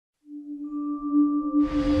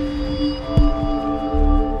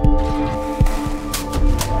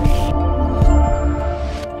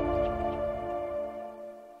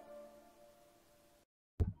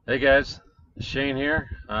Hey guys, Shane here.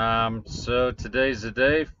 So today's the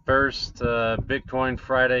day, first Bitcoin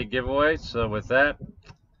Friday giveaway. So with that,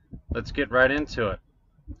 let's get right into it.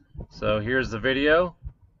 So here's the video.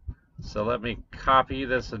 So let me copy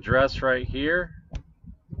this address right here.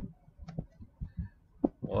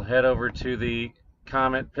 We'll head over to the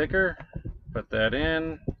comment picker, put that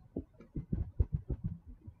in,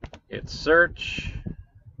 hit search,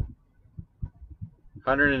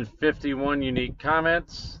 151 unique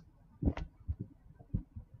comments.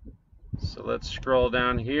 So let's scroll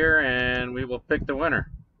down here and we will pick the winner.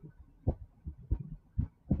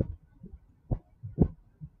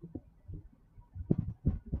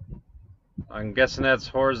 I'm guessing that's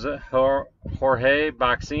Jorge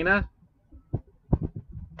Boxina.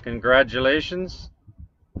 Congratulations.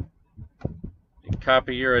 You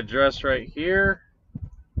copy your address right here.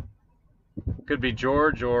 Could be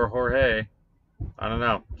George or Jorge. I don't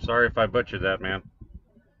know. Sorry if I butchered that, man.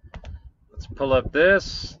 Let's pull up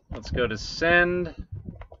this. Let's go to send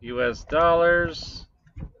US dollars.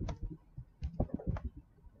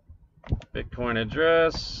 Bitcoin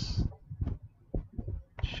address.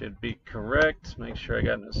 Should be correct. Make sure I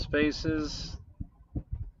got no spaces.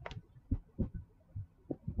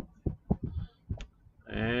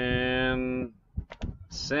 And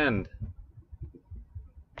send.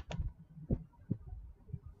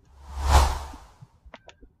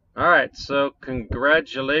 Alright, so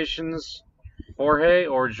congratulations, Jorge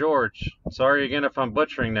or George. Sorry again if I'm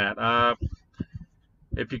butchering that.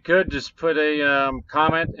 If you could, just put a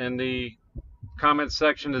comment in the comment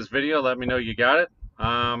section of this video. Let me know you got it.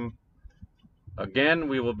 Again,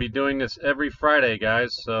 we will be doing this every Friday,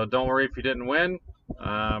 guys, so don't worry if you didn't win.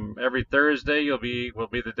 Every Thursday will be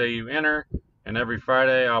the day you enter, and every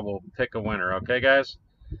Friday I will pick a winner. Okay, guys?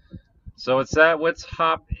 So it's that. Let's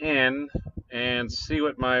hop in and see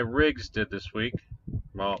what my rigs did this week.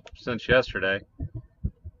 Well, since yesterday.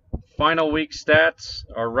 Final week stats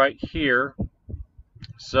are right here.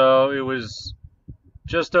 So it was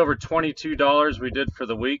just over $22 we did for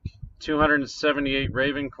the week. 278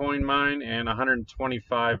 Raven coin mine and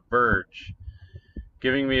 125 Verge,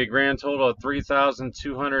 giving me a grand total of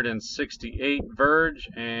 3,268 Verge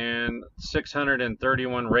and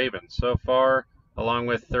 631 Raven so far, along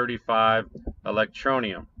with 35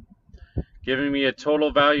 Electronium, giving me a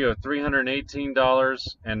total value of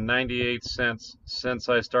 $318.98 since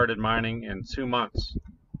I started mining in 2 months.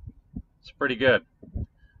 It's pretty good.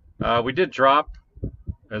 We did drop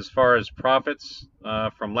as far as profits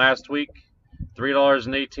from last week,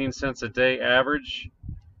 $3.18 a day average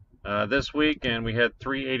this week, and we had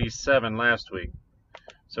 $3.87 last week.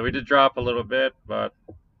 So we did drop a little bit, but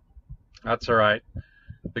that's all right.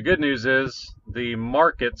 The good news is the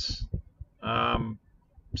markets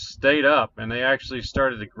stayed up, and they actually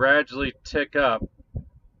started to gradually tick up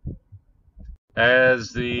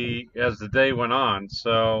as the day went on.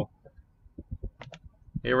 So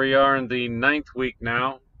here we are in the 9th week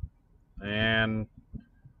now, and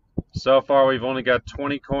so far we've only got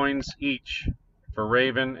 20 coins each for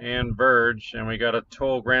Raven and Verge, and we got a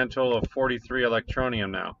grand total of 43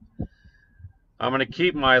 Electronium now. I'm going to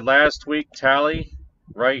keep my last week tally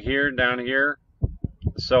right here, down here,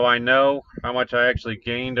 so I know how much I actually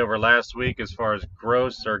gained over last week as far as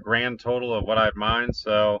gross or grand total of what I've mined.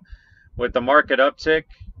 So with the market uptick,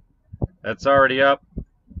 that's already up,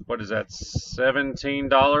 what is that,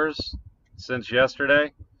 $17 since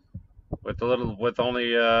yesterday, with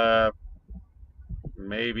only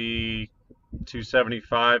maybe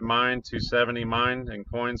 275 mined, 270 mined in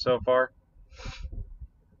coins so far.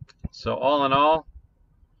 So all in all,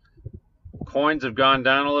 coins have gone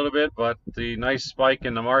down a little bit, but the nice spike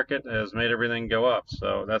in the market has made everything go up,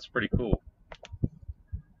 so that's pretty cool.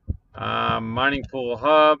 Mining Pool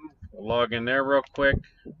Hub, we'll log in there real quick.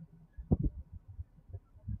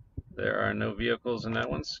 There are no vehicles in that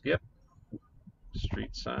one. Skip.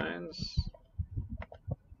 Street signs.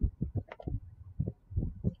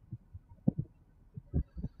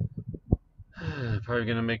 Probably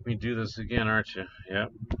gonna make me do this again, aren't you?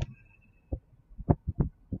 Yep.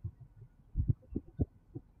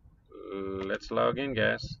 Let's log in,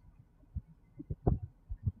 guys.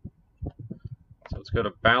 So let's go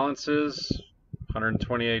to balances.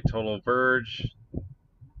 128 total Verge.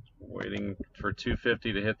 Waiting for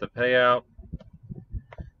 250 to hit the payout.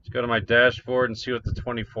 Let's go to my dashboard and see what the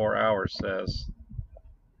 24 hours says.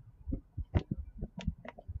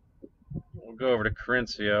 We'll go over to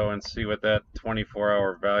Corincio and see what that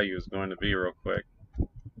 24-hour value is going to be real quick.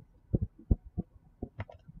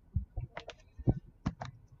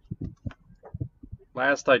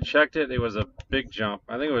 Last I checked it, it was a big jump.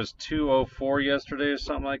 I think it was 204 yesterday or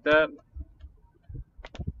something like that.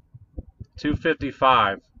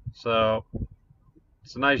 255. So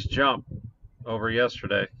it's a nice jump over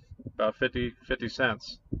yesterday, about 50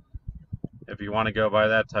 cents, if you want to go by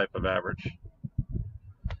that type of average.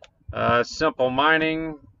 Simple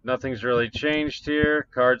mining, nothing's really changed here.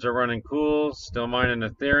 Cards are running cool, still mining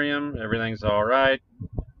Ethereum, everything's all right.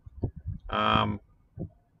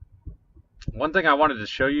 One thing I wanted to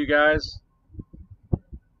show you guys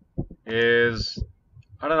is,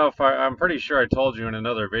 I don't know if I'm pretty sure I told you in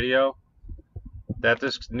another video that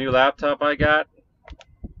this new laptop I got,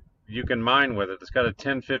 you can mine with it. It's got a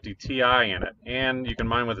 1050 Ti in it, and you can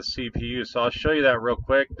mine with a CPU. So I'll show you that real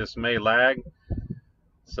quick. This may lag.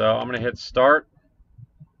 So I'm going to hit start,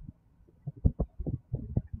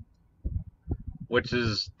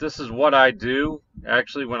 this is what I do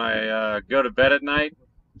actually when I go to bed at night.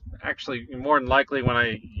 Actually, more than likely when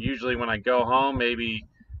I go home, maybe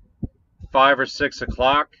 5 or 6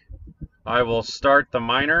 o'clock, I will start the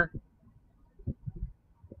miner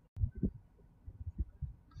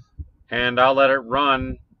and I'll let it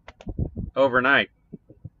run overnight.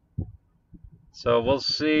 So we'll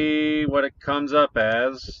see what it comes up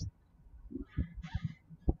as.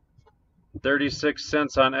 36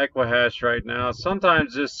 cents on Equihash right now.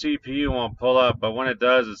 Sometimes this CPU won't pull up, but when it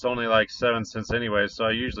does, it's only like 7 cents anyway, so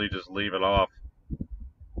I usually just leave it off.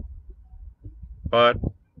 But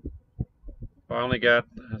I only got,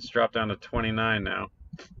 it's dropped down to 29 now.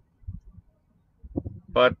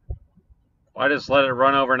 But I just let it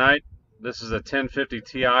run overnight. This is a 1050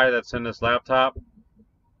 Ti that's in this laptop.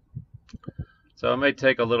 So it may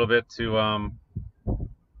take a little bit to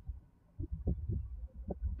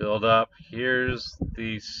build up. Here's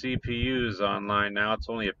the CPUs online now. It's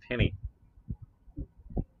only a penny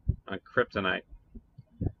on Kryptonite.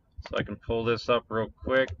 So I can pull this up real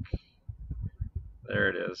quick. There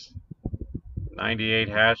it is. 98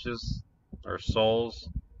 hashes or souls.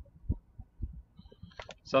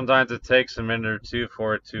 Sometimes it takes a minute or two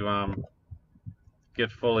for it to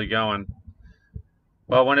get fully going.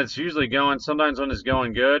 But when it's usually going, sometimes when it's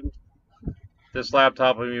going good, this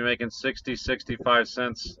laptop will be making 60, 65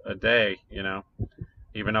 cents a day, you know,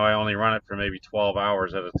 even though I only run it for maybe 12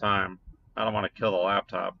 hours at a time. I don't want to kill the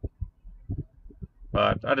laptop.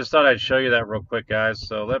 But I just thought I'd show you that real quick, guys.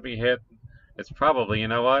 So let me hit, it's probably, you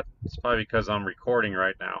know what? It's probably because I'm recording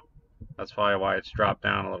right now. That's probably why it's dropped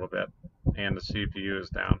down a little bit and the CPU is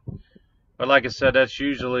down. But like I said, this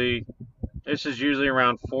is usually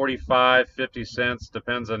around 45, 50 cents,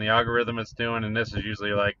 depends on the algorithm it's doing, and this is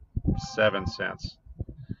usually like 7 cents.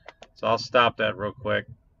 So I'll stop that real quick.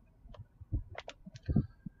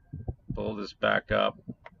 Pull this back up.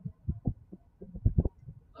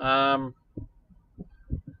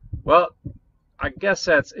 Well, I guess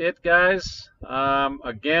that's it, guys.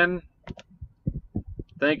 Again,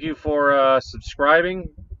 thank you for subscribing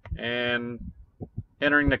and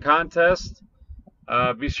entering the contest.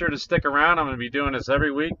 Be sure to stick around. I'm going to be doing this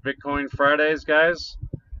every week, Bitcoin Fridays, guys.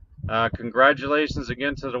 Congratulations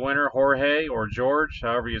again to the winner, Jorge or George,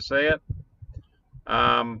 however you say it.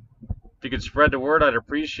 If you could spread the word, I'd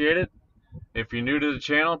appreciate it. If you're new to the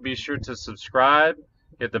channel, be sure to subscribe.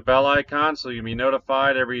 Hit the bell icon so you'll be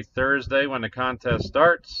notified every Thursday when the contest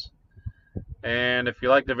starts. And if you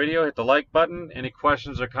like the video, hit the like button. Any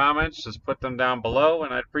questions or comments, just put them down below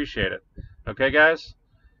and I'd appreciate it. Okay, guys?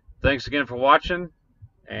 Thanks again for watching.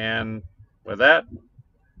 And with that,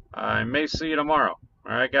 I may see you tomorrow.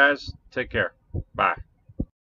 All right, guys? Take care. Bye.